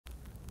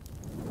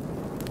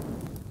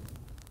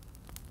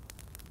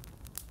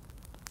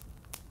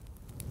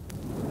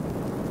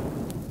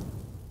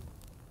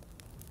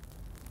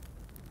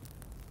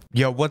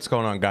Yo, what's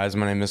going on, guys?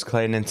 My name is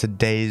Clay, and in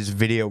today's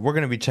video we're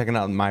going to be checking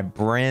out my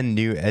brand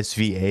new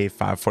SVA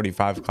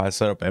 545 class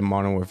setup in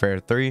Modern Warfare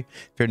 3.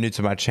 If you're new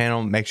to my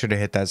channel, make sure to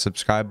hit that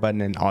subscribe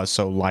button and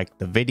also like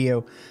the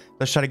video.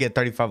 Let's try to get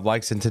 35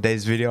 likes in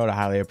today's video. I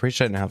highly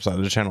appreciate it and helps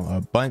out the channel a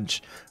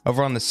bunch.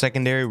 Over on the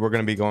secondary, we're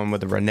going to be going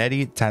with the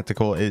Renetti.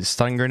 Tactical is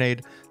stun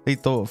grenade,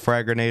 lethal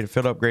frag grenade,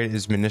 field upgrade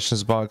is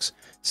munitions box,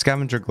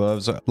 scavenger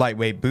gloves,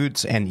 lightweight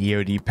boots, and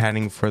EOD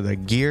padding for the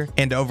gear.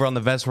 And over on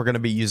the vest, we're going to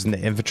be using the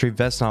infantry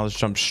vest. Now let's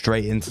jump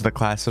straight into the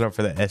class setup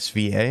for the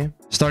SVA.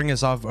 Starting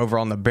us off over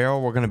on the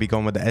barrel, we're going to be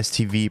going with the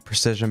STV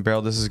precision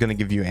barrel. This is going to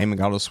give you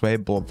aiming auto sway,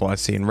 bullet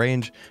velocity and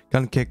range,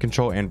 gun kick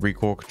control, and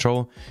recoil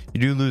control. You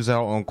do lose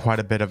out on quite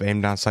a bit of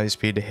aim down sight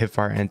speed, hip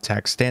fire, and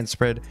tac stance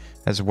spread,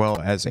 as well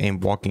as aim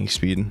walking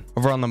speed.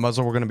 Over on the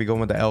muzzle, we're going to be going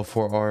with the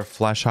L4R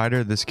flash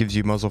hider. This gives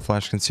you muzzle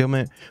flash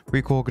concealment,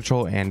 recoil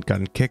control, and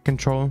gun kick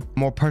control.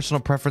 More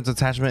personal preference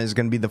attachment is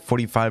going to be the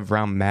 45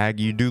 round mag.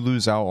 You do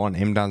lose out on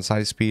aim down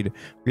sight speed,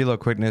 reload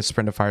quickness,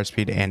 sprint to fire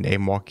speed, and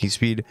aim walking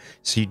speed,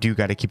 so you do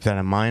got to keep that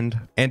in mind.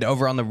 And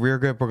over on the rear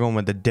grip, we're going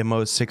with the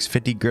Demo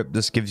 650 grip.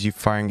 This gives you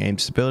firing aim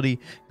stability,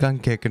 gun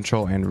kick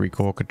control, and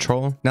recoil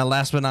control. Now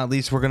last but not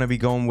least, we're going to be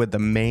going with the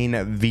main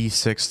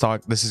V6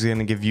 stock. This is going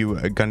to give you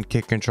a gun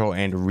kick control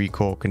and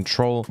recoil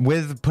control.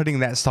 With putting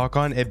that stock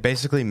on, it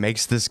basically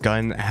makes this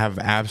gun have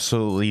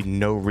absolutely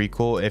no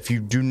recoil. If you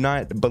do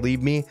not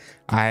believe me,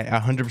 I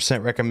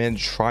 100% recommend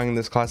trying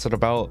this class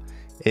setup out.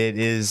 It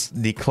is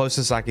the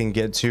closest I can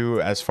get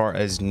to as far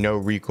as no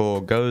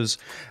recoil goes.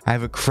 I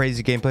have a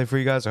crazy gameplay for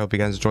you guys. I hope you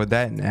guys enjoyed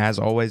that, and as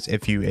always,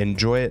 if you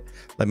enjoy it,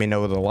 let me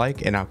know with a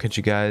like, and I'll catch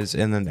you guys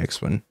in the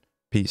next one.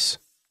 Peace.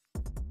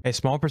 A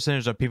small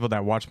percentage of people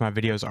that watch my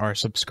videos are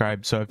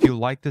subscribed, so if you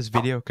like this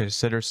video,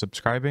 consider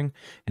subscribing,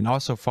 and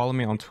also follow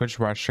me on Twitch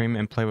where I stream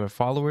and play with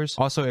followers.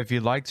 Also, if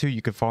you'd like to,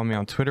 you can follow me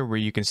on Twitter where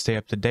you can stay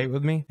up to date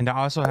with me, and I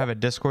also have a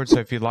Discord, so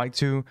if you'd like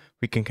to,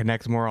 we can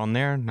connect more on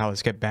there. Now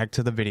let's get back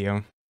to the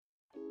video.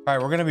 All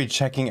right, we're going to be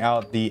checking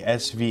out the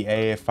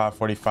SVA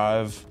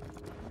 545.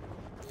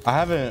 I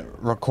haven't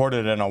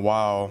recorded in a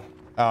while.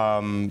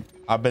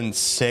 I've been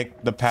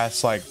sick the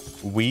past like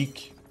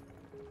week,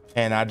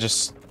 and I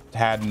just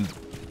had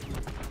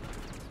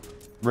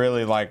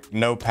really like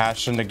no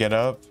passion to get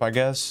up, I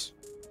guess.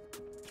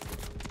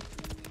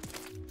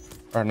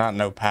 Or not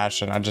no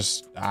passion,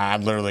 I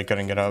literally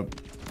couldn't get up.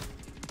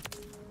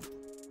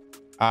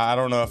 I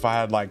don't know if I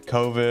had like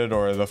COVID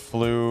or the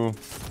flu.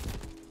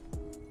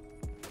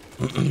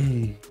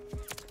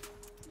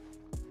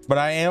 But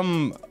I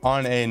am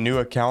on a new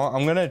account.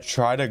 I'm gonna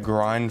try to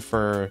grind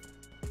for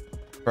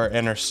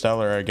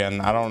Interstellar again.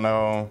 I don't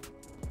know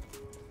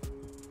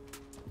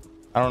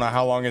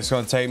how long it's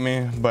gonna take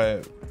me,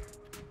 but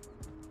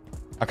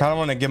I kind of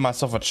want to give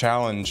myself a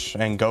challenge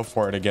and go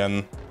for it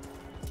again.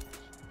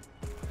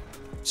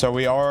 So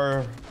we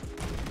are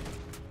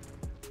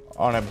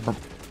on a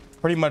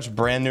pretty much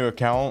brand new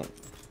account.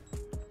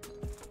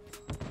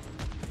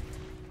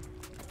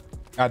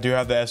 I do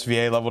have the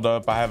SVA leveled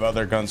up. I have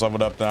other guns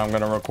leveled up that I'm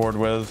going to record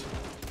with.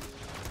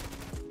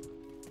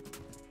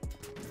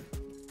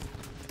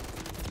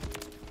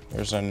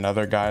 There's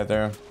another guy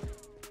there.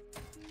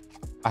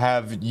 I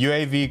have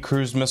UAV,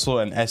 cruise missile,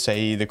 and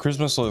SAE. The cruise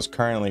missile is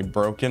currently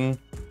broken.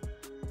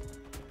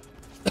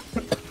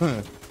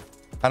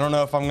 I don't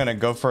know if I'm going to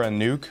go for a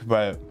nuke,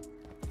 but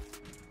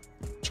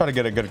try to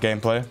get a good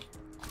gameplay.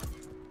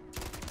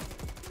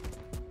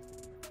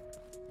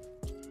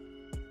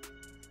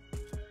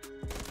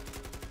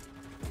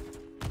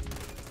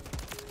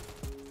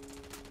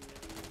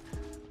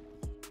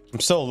 I'm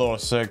still a little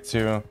sick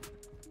too.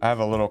 I have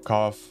a little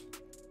cough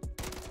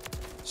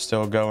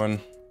still going.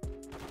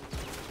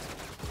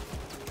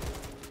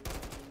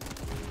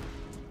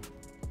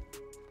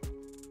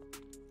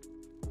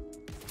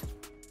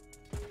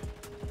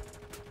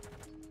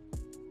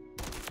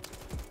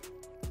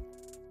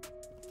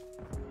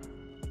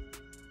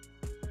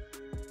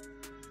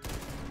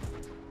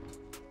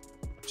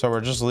 So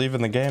we're just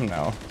leaving the game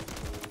now.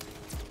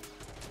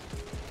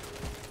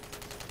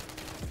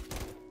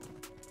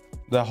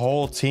 The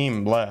whole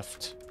team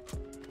left.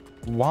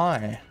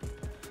 Why?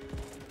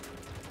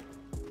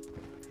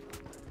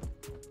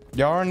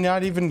 Y'all are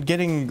not even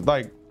getting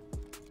like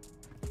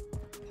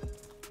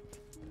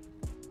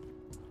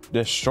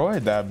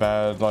destroyed that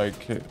bad.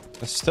 Like,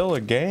 it's still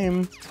a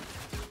game.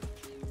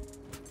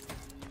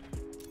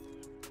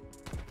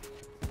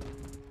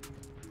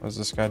 What's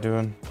this guy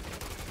doing?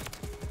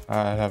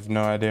 I have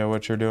no idea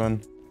what you're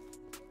doing.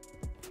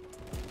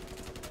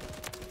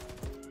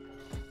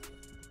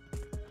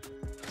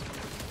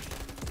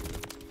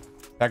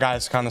 That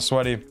guy's kind of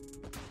sweaty.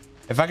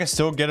 If I could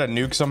still get a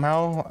nuke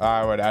somehow,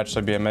 I would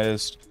actually be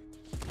amazed.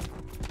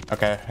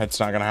 Okay, it's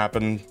not gonna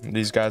happen.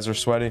 These guys are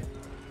sweaty.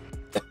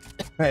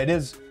 Hey,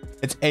 it's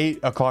 8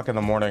 o'clock in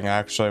the morning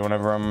actually,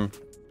 whenever I'm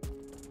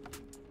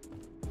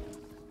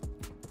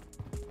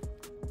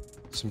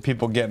some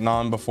people getting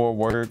on before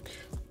work.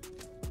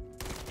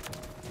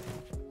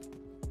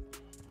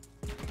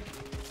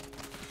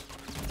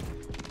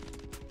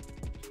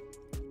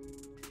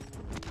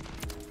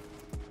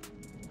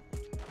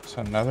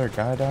 Another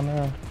guy down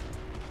there.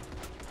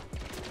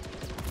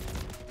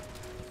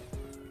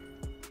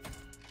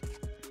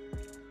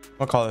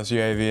 I'll call this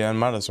UAV in,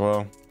 might as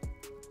well.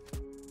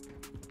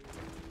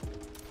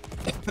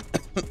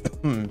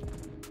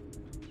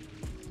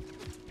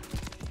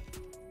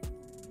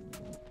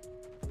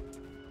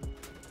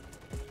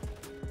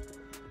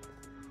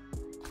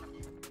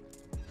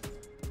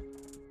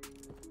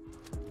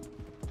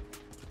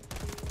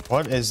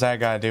 What is that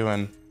guy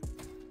doing?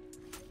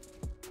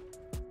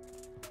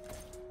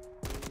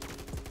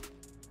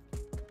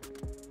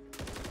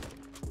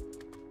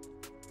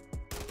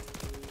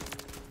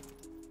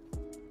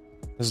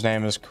 His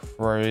name is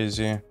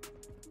crazy.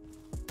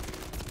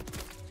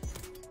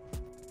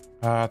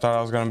 I thought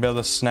I was gonna be able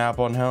to snap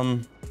on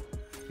him.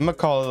 I'm gonna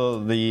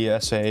call the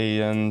SVA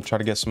and try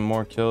to get some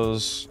more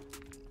kills.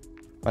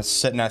 I'm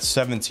sitting at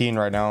 17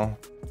 right now.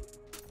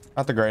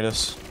 Not the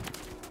greatest.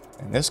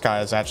 And this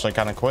guy is actually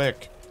kind of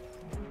quick.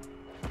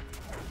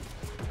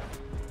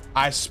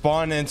 I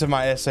spawned into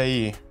my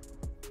SAE.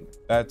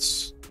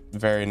 That's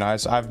very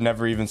nice. I've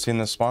never even seen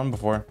this spawn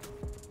before.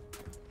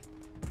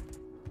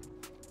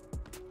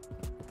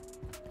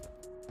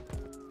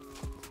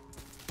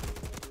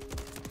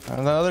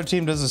 And the other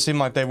team doesn't seem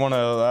like they want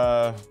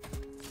to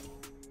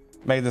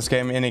make this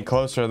game any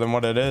closer than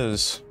what it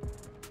is.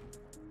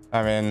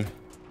 I mean,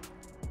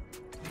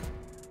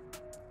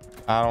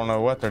 I don't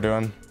know what they're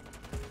doing.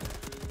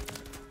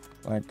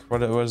 Like,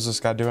 what is this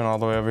guy doing all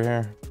the way over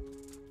here?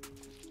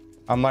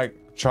 I'm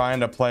like trying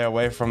to play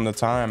away from the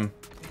time.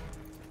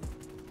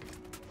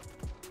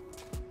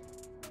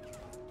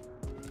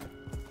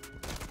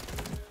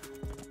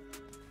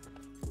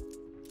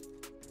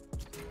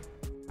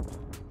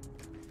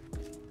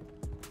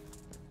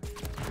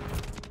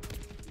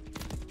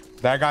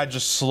 That guy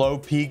just slow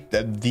peeked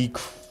the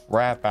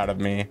crap out of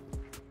me.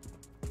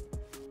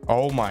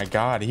 Oh my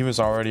God, he was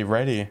already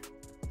ready.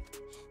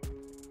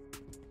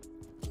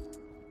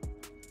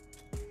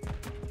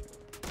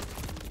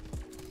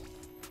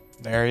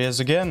 There he is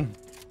again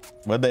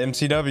with the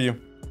MCW.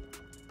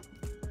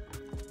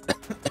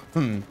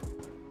 I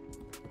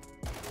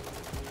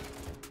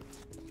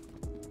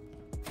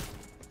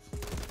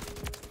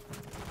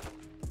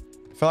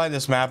feel like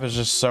this map is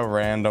just so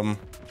random.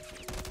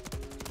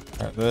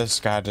 This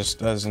guy just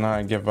does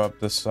not give up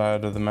this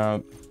side of the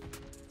map.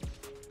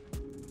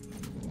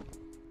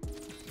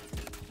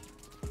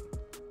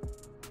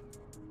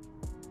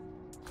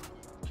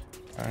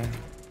 Okay.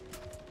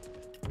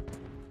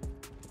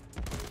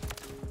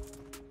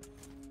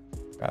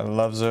 Guy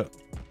loves it.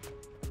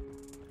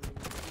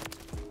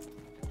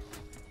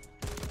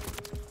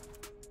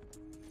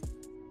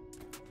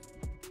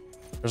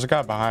 There's a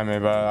guy behind me,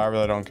 but I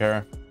really don't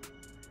care.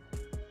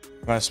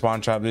 I'm gonna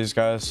spawn trap these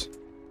guys.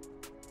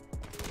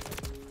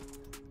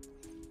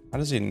 How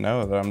does he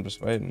know that I'm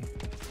just waiting?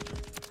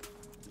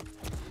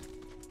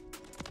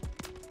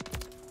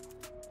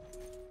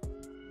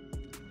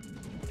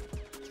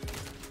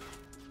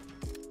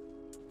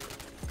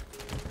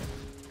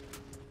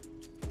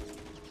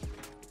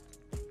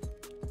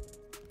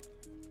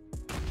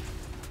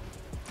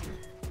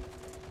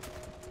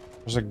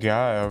 There's a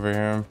guy over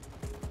here.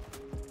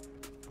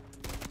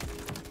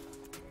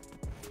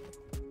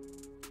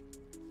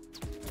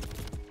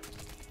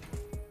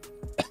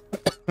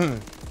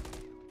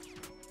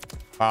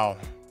 Wow.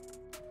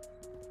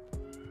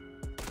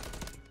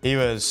 I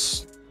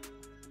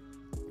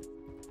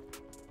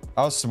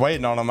was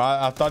waiting on him.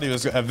 I thought he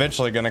was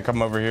eventually going to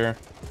come over here.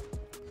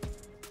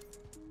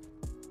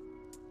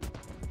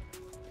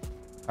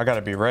 I got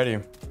to be ready.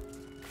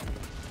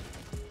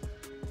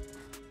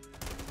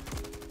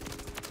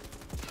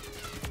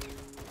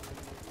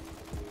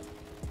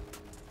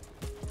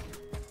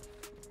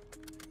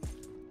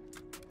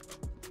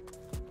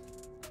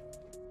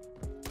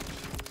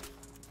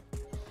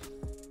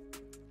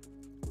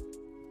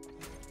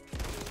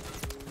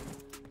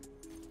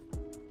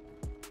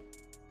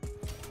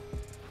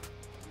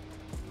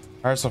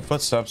 All right, some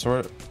footsteps.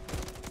 Where?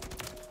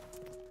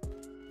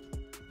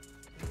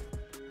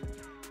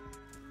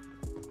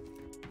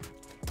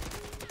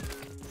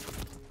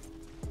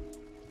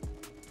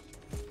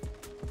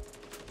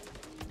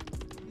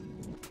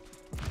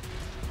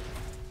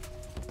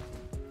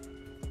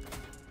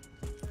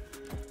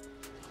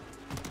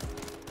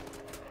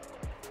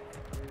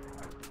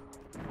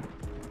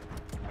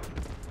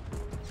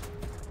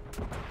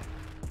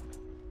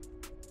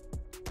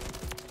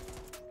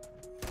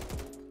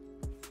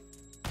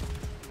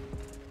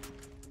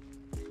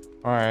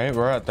 All right,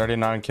 we're at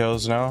 39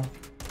 kills now.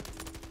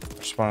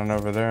 Spawning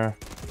over there.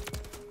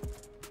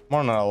 I'm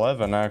on an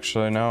 11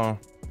 actually now.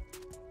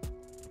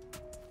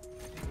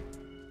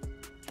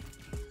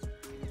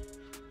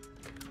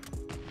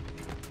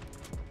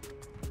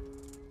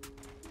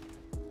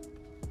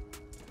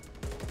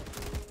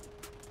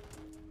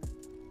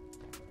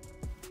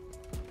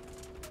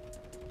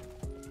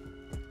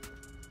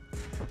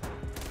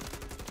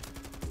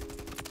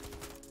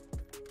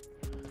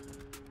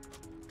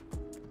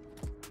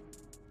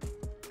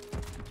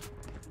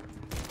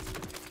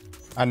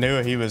 I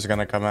knew he was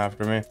gonna come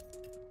after me.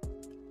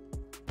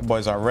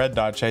 boy's our red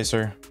dot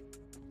chaser.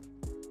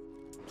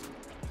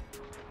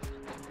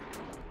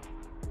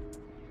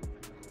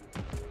 I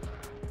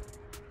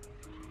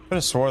could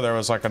have swore there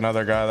was like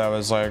another guy that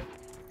was like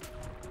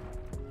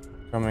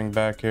coming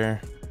back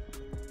here.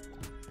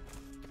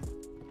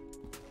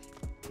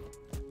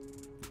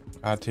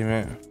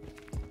 Teammate.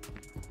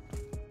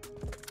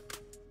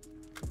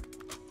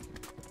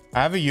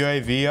 I have a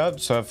UAV up,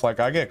 so if like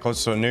I get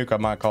close to a nuke, I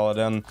might call it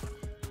in.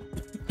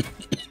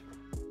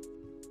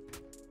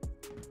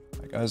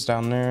 That guy's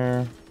down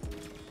there.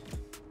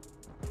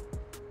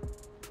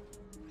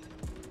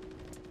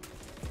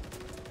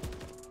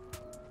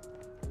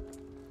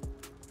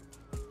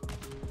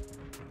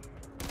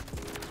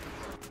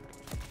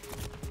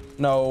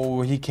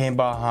 No, he came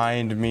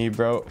behind me,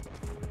 bro.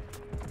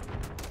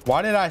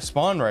 Why did I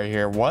spawn right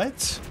here?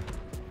 What?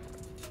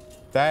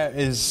 That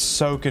is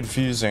so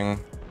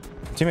confusing.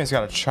 Teammate's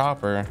got a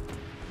chopper.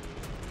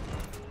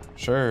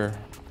 Sure.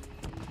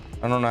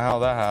 I don't know how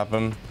that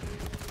happened.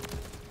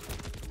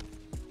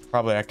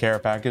 Probably a care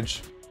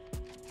package.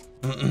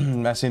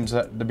 That seems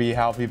to be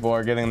how people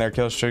are getting their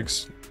kill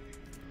streaks.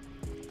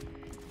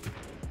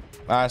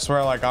 I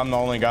swear, like, I'm the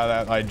only guy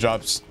that like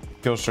drops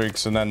kill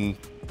streaks and then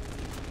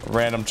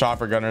random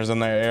chopper gunners in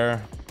the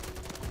air.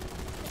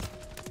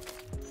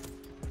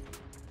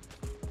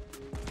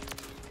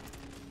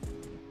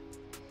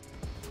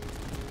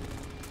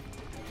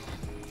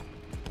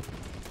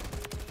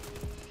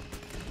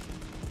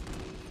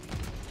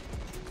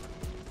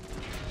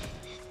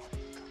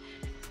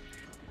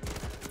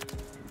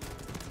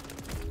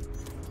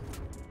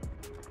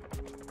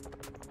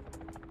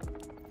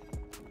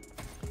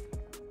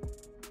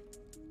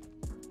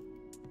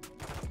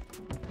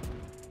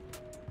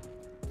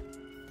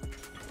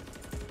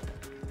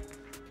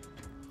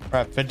 We're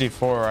at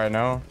 54 right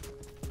now.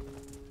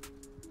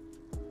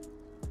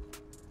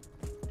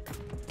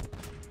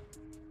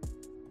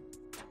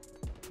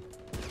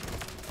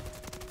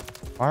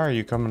 Why are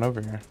you coming over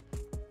here?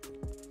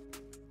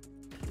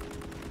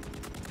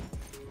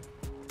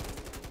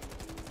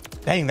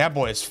 Dang, that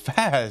boy is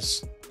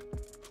fast.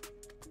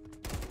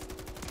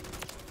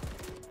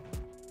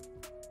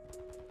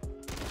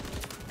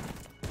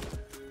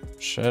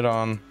 Shit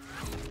on.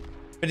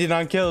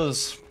 59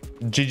 kills.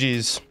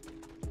 GG's.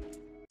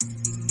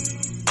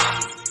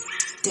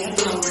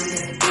 Deadline.